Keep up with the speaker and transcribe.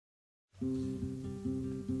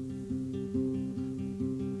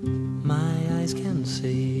My eyes can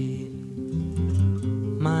see,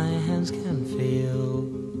 my hands can feel,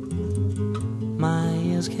 my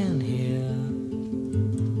ears can hear,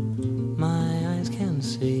 my eyes can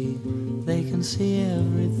see, they can see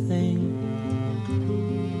everything,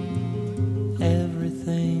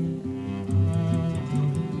 everything.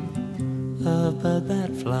 A bird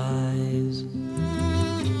that flies,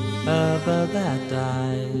 a bird that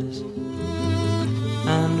dies,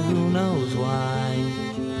 and who knows why.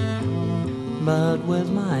 But with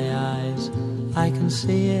my eyes I can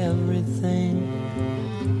see everything,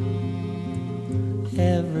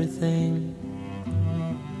 everything.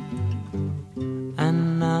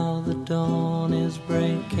 And now the dawn is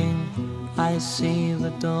breaking, I see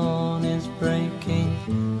the dawn is breaking,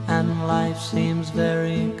 and life seems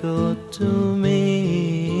very good to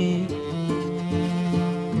me.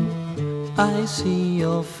 I see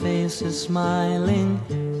your face is smiling,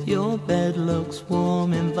 your bed looks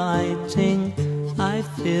warm, inviting. I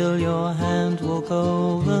feel your hand walk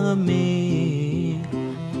over me.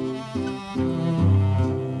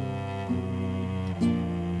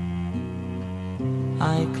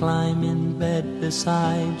 I climb in bed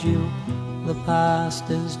beside you, the past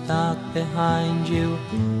is dark behind you.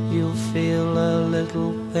 You feel a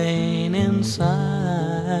little pain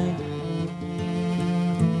inside.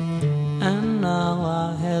 And now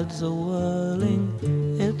our heads are whirling,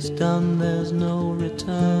 it's done, there's no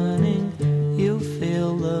returning. You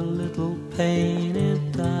feel the little pain,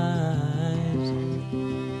 it dies.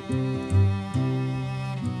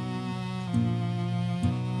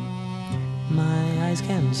 My eyes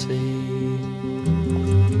can see,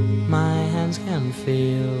 my hands can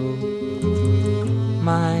feel,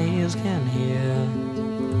 my ears can hear,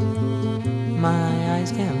 my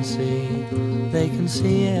eyes can see, they can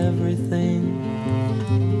see everything,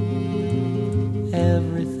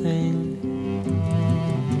 everything.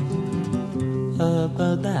 A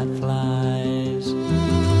bird that flies,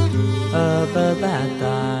 a bird that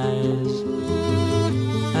dies,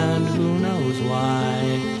 and who knows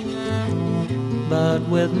why. But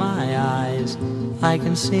with my eyes I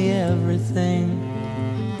can see everything,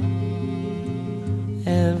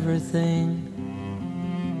 everything.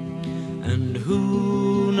 And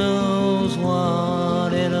who knows why.